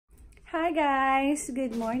Hi guys!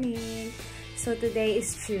 Good morning! So today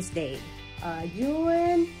is Tuesday,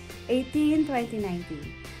 June 18,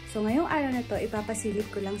 2019. So ngayong araw na to,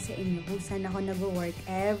 ipapasilip ko lang sa inyo kung saan ako nag-work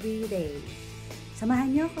every day.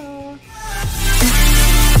 Samahan niyo ako!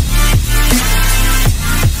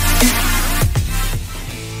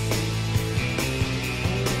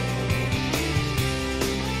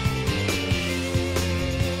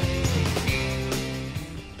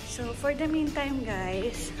 So for the meantime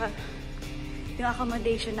guys, yung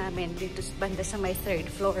accommodation namin dito banda sa my 3rd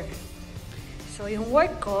floor. So yung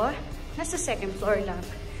work ko, nasa 2nd floor lang.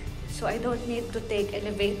 So I don't need to take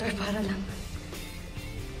elevator para lang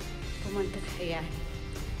pumunta kaya.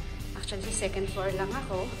 Actually sa 2nd floor lang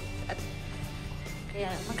ako at kaya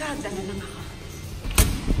magaganda na lang ako.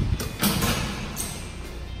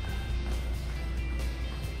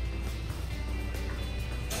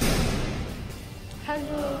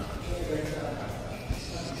 Hello.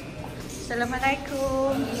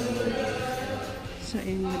 Assalamualaikum. So,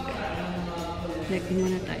 lagyan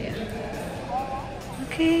muna tayo.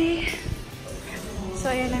 Okay. So,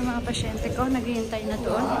 ayan ang mga pasyente ko. Naghihintay na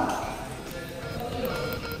doon.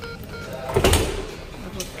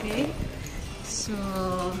 Okay. So,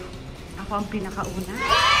 ako ang pinakauna.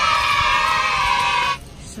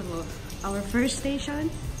 So, our first station,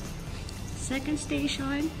 2nd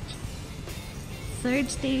station, 3rd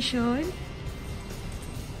station,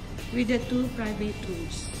 with the 2 private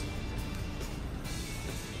rooms.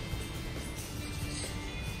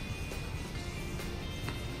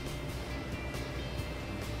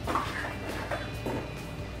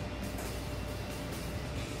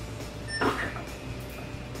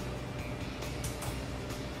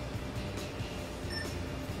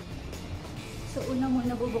 So, una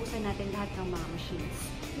muna bubuksan natin lahat ng mga machines.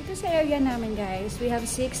 Dito sa area namin guys, we have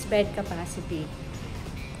 6 bed capacity.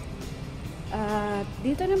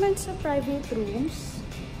 Dito naman sa private rooms,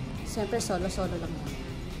 siyempre solo-solo lang yun.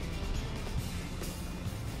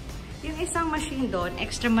 Yung isang machine doon,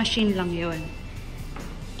 extra machine lang yun.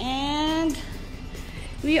 And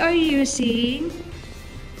we are using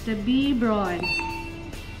the Braun.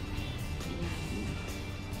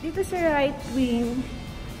 Dito sa right wing,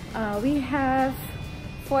 we have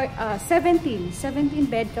 17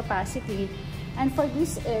 bed capacity. And for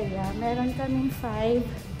this area, meron kaming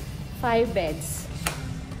 5 beds.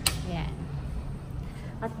 Ayan.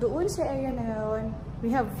 At doon sa area na yun, we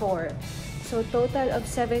have 4. So, total of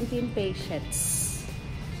 17 patients.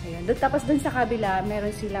 Ayan. Tapos doon sa kabila, meron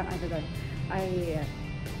silang, ano doon, ay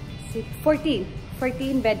 14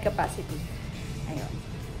 bed capacity. Ayun.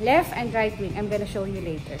 Left and right wing, I'm gonna show you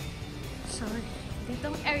later. So,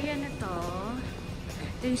 ditong area na to,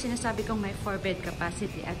 ito yung sinasabi kong may 4 bed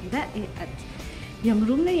capacity. At yung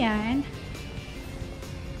room na yan,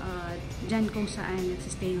 dyan kung saan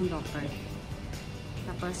nagsistay yung doctor.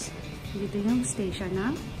 Tapos, dito yung station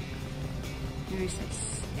ng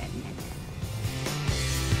nurses. Ganyan.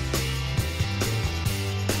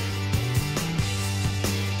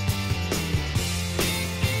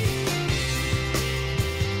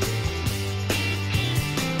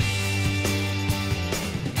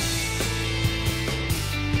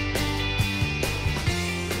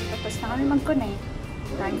 Tapos na kami mag-connect.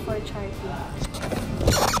 Time for charting.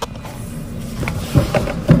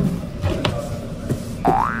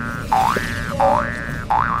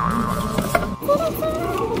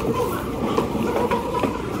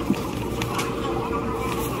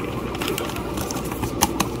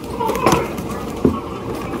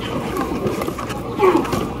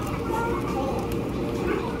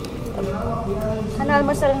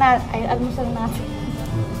 Almusal natin.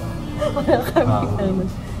 Wala kami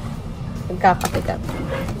almusal. Nagkakapikat.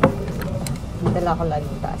 Madala ko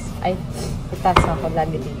lagi taas. Ay, itaas ako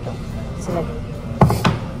lagi dito. Sila dito.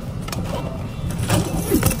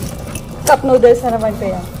 Cup noodles na naman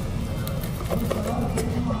kaya.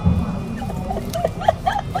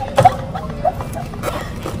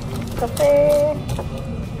 Kape.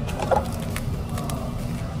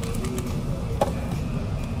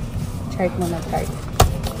 Chart mo na chart.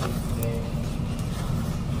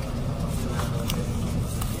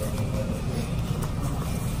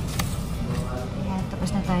 Ayan,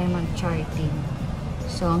 tapos na tayo mag-charting.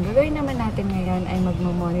 So, ang gagawin naman natin ngayon ay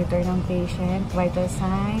magmo-monitor ng patient, vital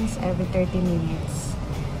signs, every 30 minutes.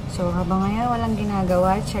 So, habang ngayon walang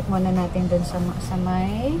ginagawa, check muna natin dun sa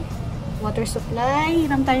may water supply.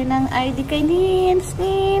 Hiram tayo ng ID kay Nins.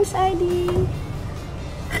 Nins, ID!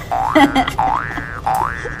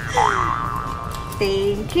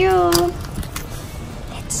 Thank you!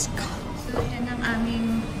 Let's go! So, yan ang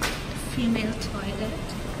aming female toilet.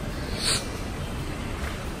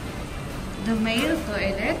 The male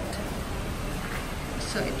toilet.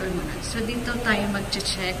 So, ito muna. So, dito tayo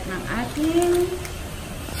mag-check ng ating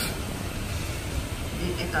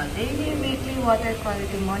daily, weekly water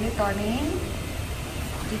quality monitoring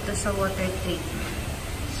dito sa water treatment.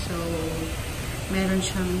 So, meron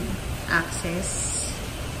siyang access.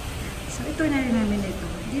 So, ito na rin namin ito.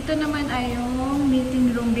 Dito naman ay yung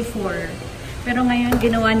meeting room before. Pero ngayon,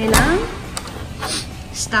 ginawa nilang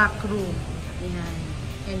stock room. Ayan.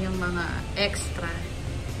 Yan yung mga extra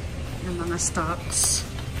ng mga stocks.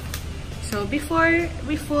 So,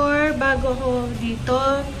 bago ko dito,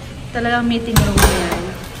 talagang meeting room yan.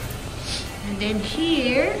 And then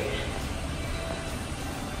here,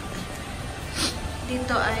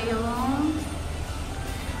 dito ay yung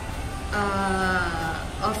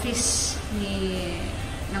office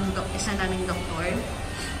ng isa naming doktor.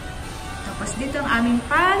 Tapos dito ang aming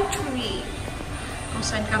pantry kung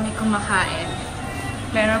saan kami kumakain.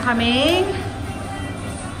 Meron kaming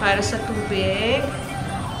para sa tubig,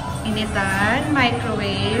 initan,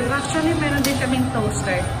 microwave. Actually, meron din kaming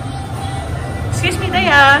toaster. Excuse me,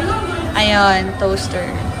 Dayan. Ayun, toaster.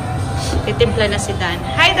 Titimpla na si Dan.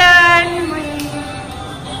 Hi, Dan!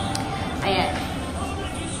 Ayan.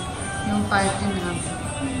 Yung party namin.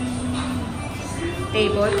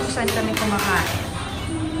 Table kung saan kami kumakain.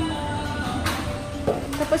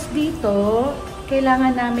 Tapos dito,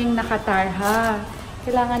 kailangan naming nakatarha.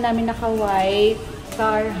 Kailangan namin naka-white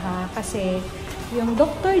tarha kasi yung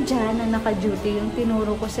doktor dyan na naka-duty, yung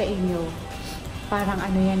tinuro ko sa inyo, parang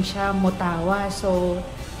ano yan siya, mutawa. So,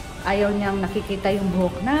 ayaw niyang nakikita yung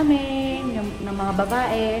buhok namin, yung ng mga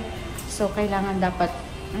babae. So, kailangan dapat,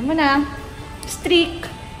 ano na,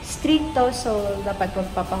 stricto. So, dapat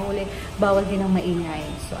magpapahuli. Bawal din ang maingay.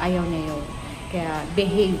 So, ayaw niya yun. Kaya,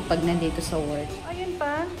 behave pag nandito sa work. Ayun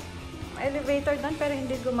pa, elevator doon pero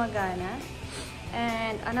hindi gumagana.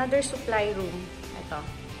 And another supply room. Ito.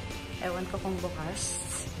 Ewan ko kung bukas.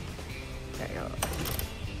 Pero,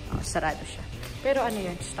 sarado siya. Pero ano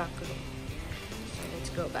yun? Stock room. So,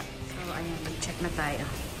 let's go back. So, ayan. Mag-check na tayo.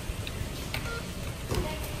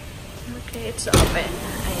 Okay, it's open.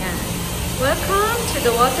 Ayan. Welcome to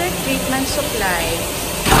the water treatment supply.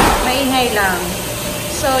 Maingay lang.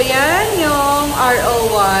 So, yan yung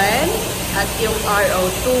RO1 at yung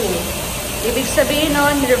RO2. Ibig sabihin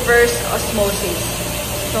nun, reverse osmosis.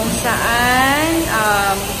 Kung saan,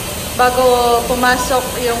 bago pumasok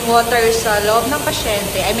yung water sa loob ng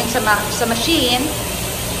pasyente, I mean sa machine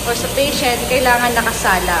or sa patient, kailangan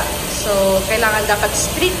nakasala. So, kailangan dapat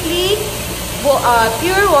strictly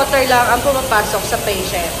pure water lang ang pumapasok sa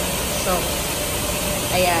patient. So,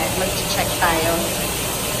 ayan, mag-check tayo.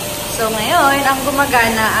 So, ngayon, ang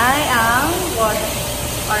gumagana ay ang water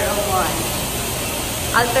RO1.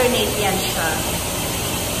 Alternate yan siya.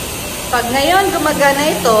 Pag ngayon gumagana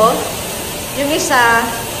ito, yung isa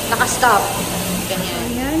nakastop. Ganyan.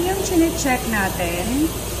 Ayan yung sine-check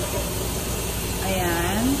natin.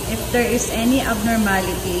 Ayan. If there is any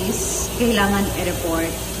abnormalities, kailangan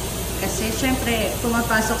i-report. Kasi syempre,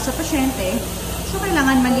 pumapasok sa pasyente, so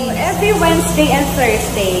kailangan malinis. So, every Wednesday and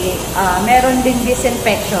Thursday, meron din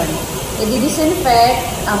disinfection.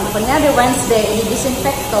 I-disinfect, kunyari Wednesday,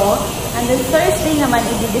 i-disinfect to, and then Thursday naman,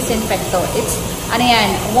 i-disinfect to. It's, ano yan,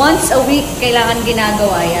 once a week, kailangan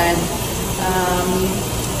ginagawa yan.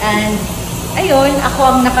 And, ayun, ako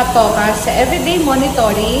ang nakatoka sa everyday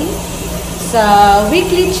monitoring, sa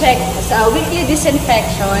weekly check, sa weekly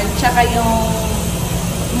disinfection, tsaka yung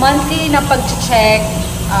monthly na pag-check,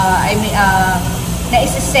 na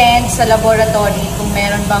isi-send sa laboratory kung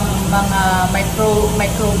meron bang mga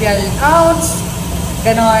microbial counts,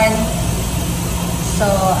 ganon. So,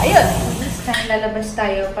 ayun. This time, lalabas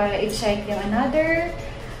tayo para i-check yung another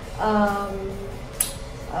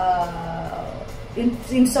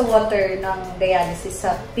yung sa water ng dialysis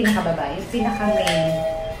sa pinakababa, yung pinaka-main.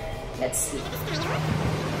 Let's see.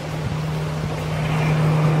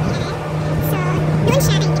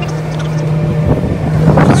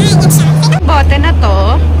 Bote na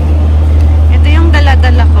to, ito yung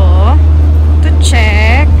dala-dala ko to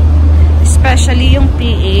check, especially yung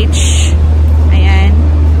pH. Ayan,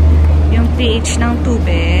 yung pH ng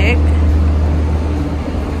tubig,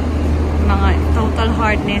 mga total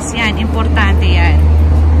hardness, yan, importante yan.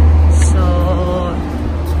 So,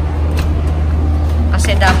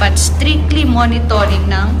 kasi dapat strictly monitoring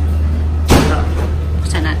ng ito,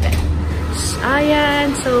 buksan natin.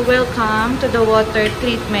 Ayan, so welcome to the water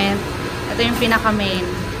treatment. Ito yung pinaka-main.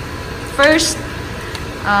 First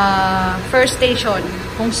station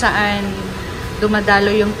kung saan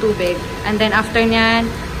dumadalo yung tubig. And then after nyan,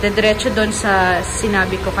 dediretso doon sa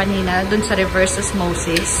sinabi ko kanina, doon sa reverse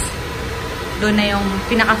osmosis. Doon na yung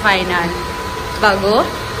pinaka-final. Bago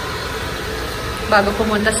bago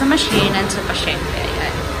pumunta sa machine and sa pasyente.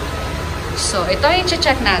 Ayan. So, ito yung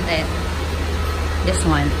i-check natin. This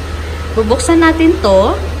one. Bubuksan natin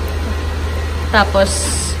to. Tapos,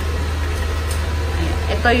 ayan.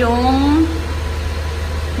 Ito yung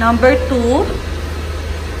number 2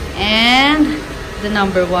 and the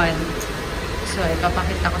number 1. So,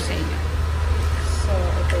 ipapakita ko sa inyo. So,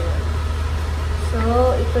 ito yun. So,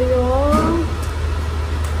 ito yung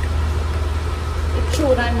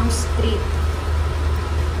itsura ng strip.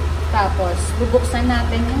 Tapos, bubuksan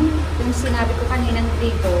natin yung sinabi ko kaninang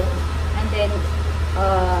trigo. And then,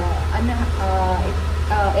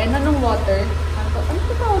 ano ng water? Ano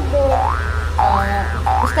ito tawag doon?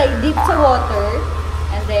 Basta i-dip sa water.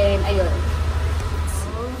 And then, ayun. So,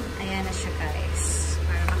 ayan na siya guys.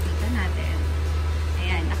 Para makita natin.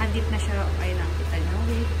 Ayan, nakadip na siya. Ayun, nakita nyo.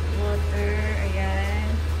 With water. Ayan.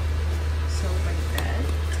 So, like that.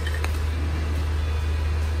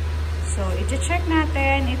 So, i-check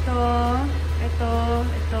natin ito.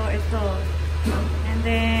 And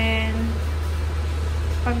then,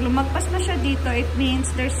 pag lumagpas na siya dito, it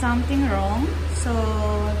means there's something wrong. So,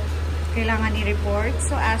 kailangan i-report.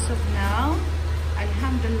 So, as of now,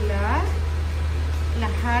 alhamdulillah,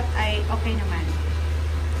 lahat ay okay naman.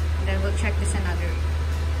 And then, we'll check this another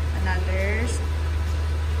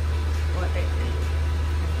water tank.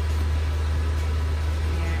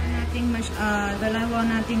 Dalawa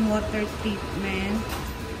nating water treatment.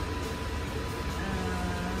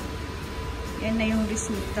 Yan na yung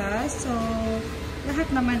resulta. So, lahat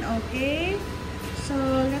naman okay. So,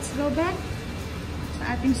 let's go back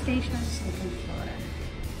sa ating station. Second floor.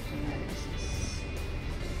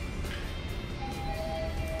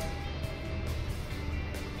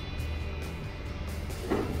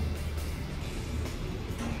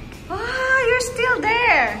 Oh, you're still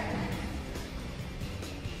there!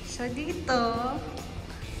 So, dito,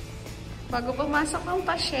 bago pumasok ang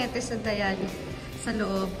pasyente sa dialysis, sa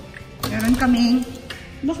loob, meron kaming,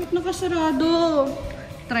 bakit nakasarado?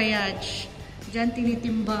 Triage. Diyan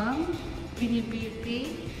tinitimbang,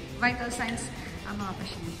 pinipipi, vital signs ang mga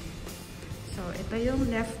pasyente. So, ito yung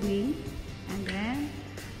left wing, and then,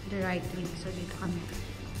 the right wing. So, dito kami.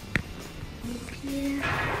 Okay.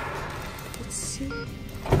 Let's see.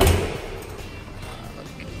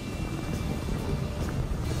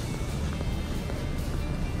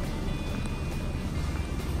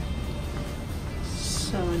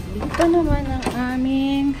 So, dito naman ang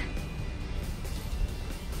aming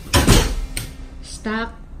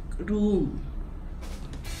stock room.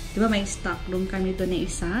 Diba may stock room kami doon na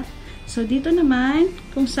isa? So, dito naman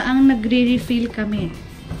kung saan nagre-refill kami.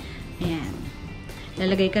 Ayan.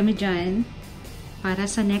 Lalagay kami dyan para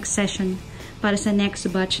sa next session, para sa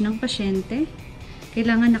next batch ng pasyente.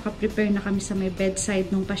 Kailangan nakaprepare na kami sa may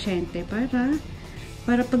bedside ng pasyente para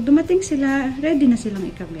pag dumating sila, ready na silang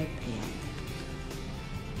ikabit. Ayan.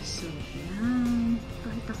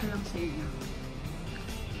 Lang sa inyo.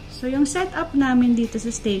 So, yung setup namin dito sa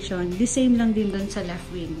station, the same lang din doon sa left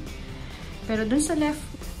wing. Pero doon sa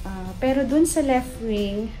left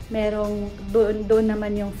wing, merong doon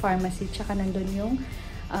naman yung pharmacy, tsaka nandun yung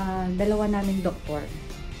dalawa naming doktor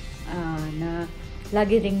na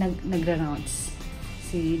lagi ring nagra-rounds.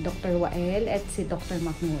 Si Dr. Wael at si Dr.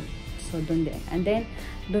 Mahmoud. So, doon din. And then,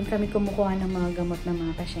 doon kami kumukuha ng mga gamot ng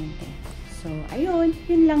mga pasyente. So, ayun.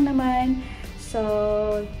 Yun lang naman.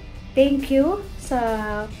 So, thank you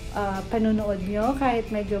sa panunood nyo. Kahit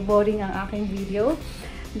medyo boring ang aking video.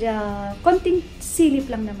 Konting silip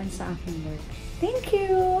lang naman sa aking work. Thank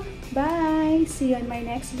you! Bye! See you on my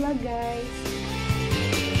next vlog, guys!